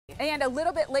And a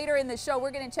little bit later in the show,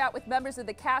 we're going to chat with members of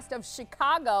the cast of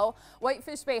Chicago.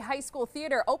 Whitefish Bay High School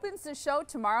Theater opens the show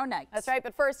tomorrow night. That's right,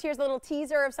 but first, here's a little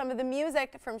teaser of some of the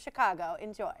music from Chicago.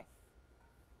 Enjoy.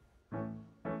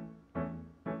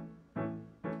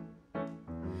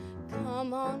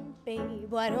 Come on,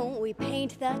 babe, why don't we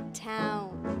paint the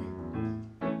town?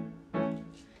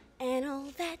 And all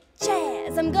that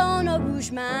jazz, I'm gonna rouge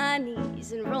my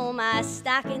knees and roll my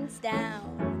stockings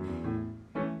down.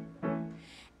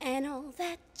 And all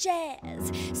that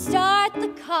jazz, start the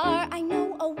car, I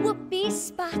know a whoopee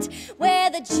spot where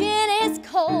the gin is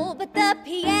cold but the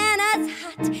piano's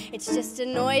hot. It's just a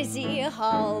noisy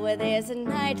hall where there's a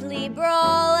nightly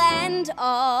brawl and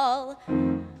all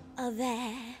of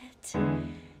that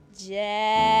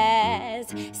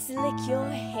jazz. Slick your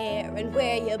hair and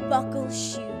wear your buckle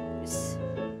shoes.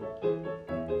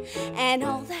 And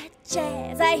all that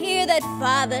jazz, I hear that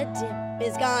Father Dip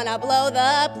is gonna blow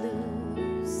the blues.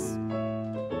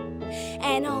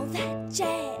 And all that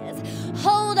jazz,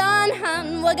 hold on,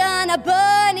 hun, we're gonna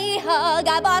bunny hug.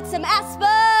 I bought some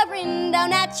aspirin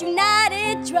down at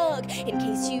United Drug in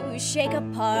case you shake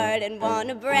apart and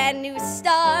want a brand new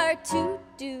start to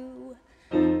do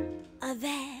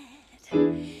that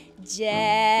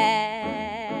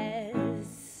jazz.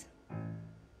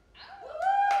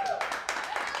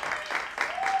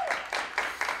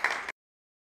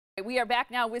 We are back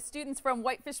now with students from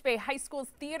Whitefish Bay High School's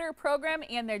theater program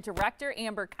and their director,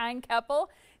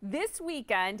 kind-keppel. This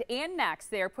weekend and next,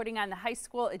 they are putting on the high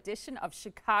school edition of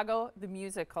Chicago the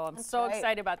Musical. I'm so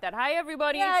excited about that. Hi,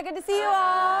 everybody. Yeah, good to see you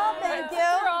all. Thank you.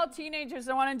 We're all teenagers.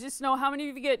 I want to just know how many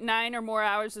of you get 9 or more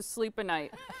hours of sleep a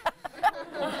night?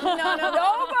 No,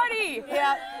 nobody.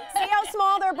 Yeah. See how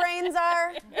small their brains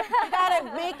are? You gotta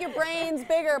make your brains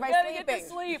bigger by sleeping. Get to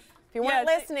sleep. If you weren't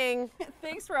listening.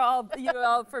 Thanks for you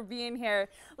all for being here.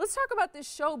 Let's talk about this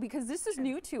show because this is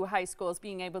new to high schools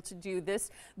being able to do this,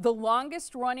 the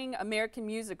longest running American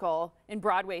musical in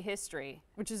Broadway history,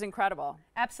 which is incredible.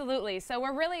 Absolutely. So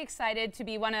we're really excited to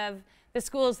be one of the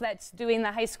schools that's doing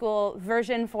the high school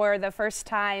version for the first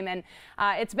time, and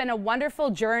it's been a wonderful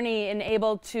journey in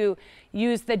able to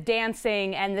use the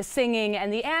dancing and the singing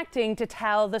and the acting to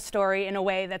tell the story in a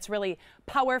way that's really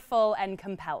powerful and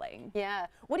compelling. Yeah.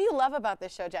 What do you love about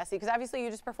this show, Jessie? Because obviously you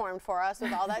just performed for us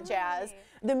with all that jazz.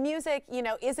 The music, you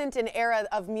know, isn't an era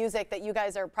of music that you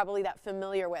guys are probably that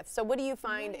familiar with. So what do you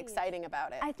find exciting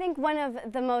about it? I think one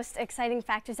of the most exciting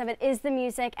factors of it is the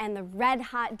music and the red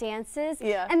hot dances.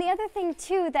 Yeah. And the other thing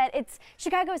too, that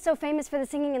Chicago is so famous for the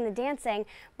singing and the dancing,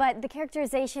 but the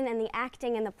characterization and the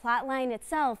acting and the plot line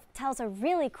itself tells a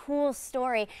really cool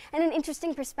story and an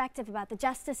interesting perspective about the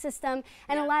justice system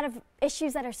and a lot of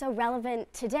issues that are so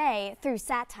relevant today through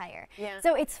satire. Yeah.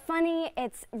 So it's funny,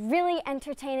 it's really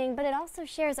entertaining, but it also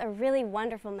shares a really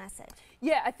wonderful message.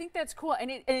 Yeah, I think that's cool.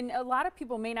 And a lot of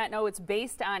people may not know it's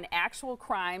based on actual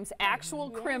crimes,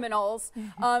 actual criminals,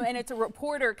 and it's a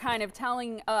reporter kind of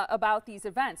telling about these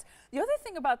events. The other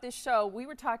thing about this show, we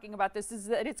were talking about this, is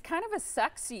that it's kind of a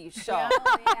sexy show. Yeah.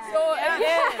 So it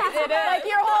is. Like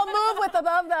your whole move with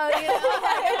above the, you know,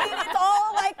 it's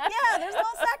all like, yeah, there's no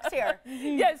sex here.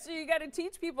 Yeah, so you got to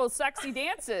teach people sexy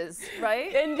dances,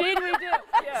 right? Indeed we do.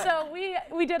 Yeah. So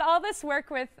we did all this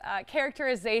work with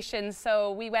characterization.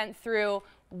 So we went through,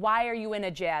 why are you in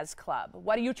a jazz club?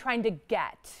 What are you trying to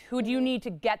get? Who do you need to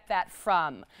get that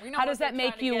from? How does that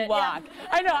make you walk? Yeah.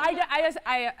 I know,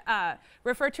 I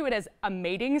refer to it as a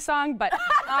mating song, but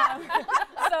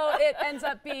so it ends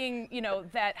up being, you know,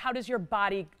 that how does your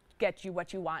body get you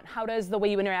what you want? How does the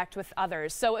way you interact with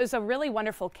others? So it was a really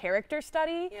wonderful character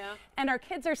study. Yeah. And our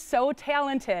kids are so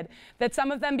talented that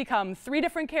some of them become 3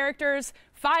 different characters,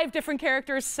 5 different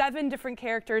characters, 7 different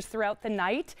characters throughout the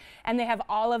night. And they have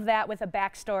all of that with a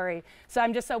backstory. So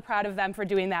I'm just so proud of them for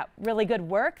doing that really good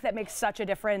work that makes such a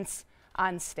difference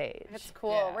on stage. That's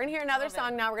cool. Yeah. We're going to hear another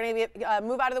song now. We're going to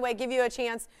move out of the way, give you a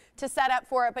chance to set up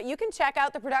for it. But you can check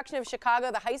out the production of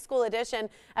Chicago, the high school edition,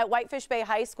 at Whitefish Bay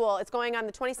High School. It's going on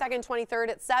the 22nd, 23rd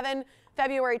at 7,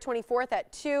 February 24th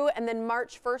at 2, and then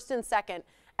March 1st and 2nd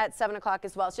at 7 o'clock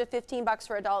as well. It's just $15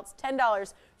 for adults,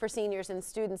 $10 for seniors and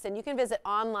students. And you can visit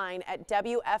online at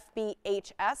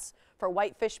WFBHS for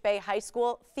Whitefish Bay High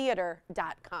School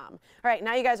Theater.com. All right,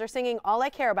 now you guys are singing All I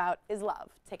Care About Is Love.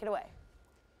 Take it away.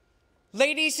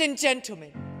 Ladies and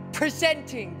gentlemen,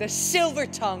 presenting the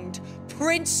silver-tongued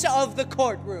prince of the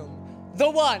courtroom, the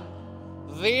one,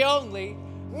 the only,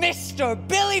 Mr.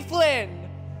 Billy Flynn.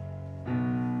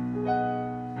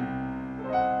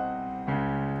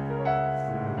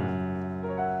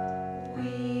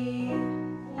 We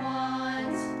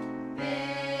want Billy.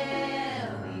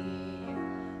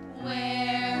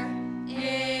 Where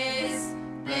is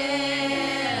Billy?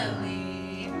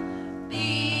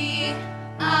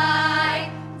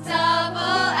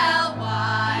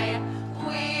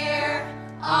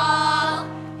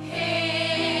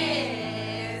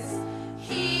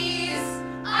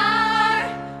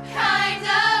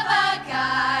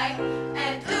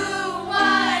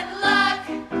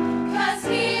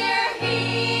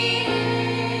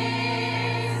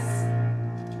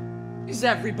 Is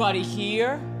everybody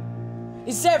here?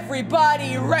 Is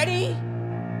everybody ready?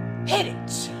 Hit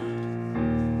it!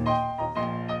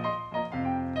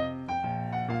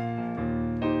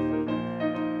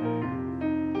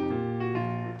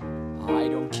 I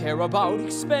don't care about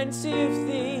expensive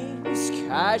things,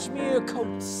 cashmere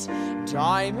coats,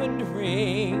 diamond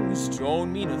rings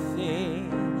don't mean a thing.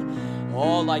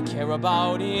 All I care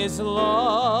about is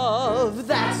love,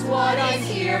 that's what I'm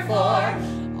here for.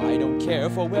 I don't care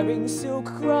for wearing silk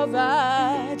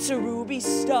cravats, ruby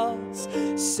studs,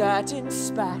 satin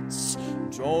spats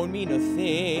don't mean a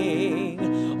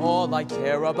thing. All I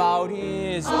care about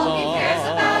is love. All he cares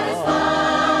about is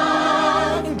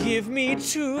love. Give me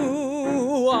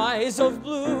 2 eyes of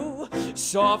blue,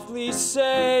 softly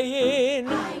saying,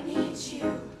 I need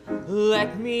you.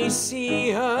 Let me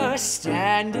see her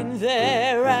standing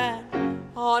there, and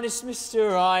honest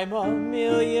mister, I'm a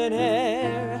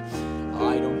millionaire.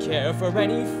 I don't care for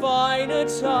any fine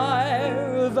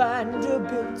attire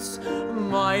Vanderbilts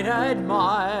might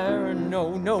admire.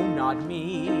 No, no, not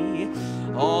me.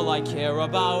 All I care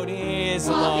about is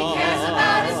love. All he cares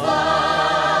about is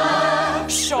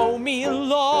love. Show me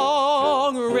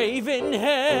long raven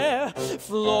hair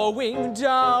flowing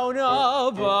down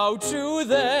about to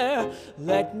there.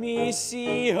 Let me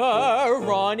see her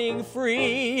running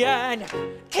free, and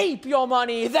keep your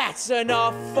money, that's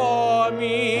enough for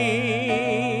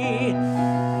me.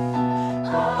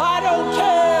 I don't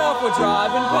care for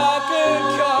driving pocket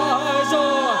cars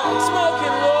or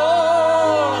smoking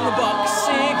long buck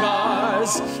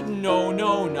cigars. No,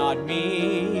 no, not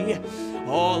me.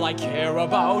 All I care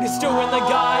about is doing the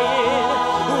guy in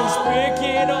who's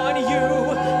picking on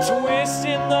you,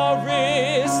 twisting the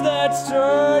wrist that's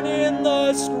turning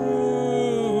the screw.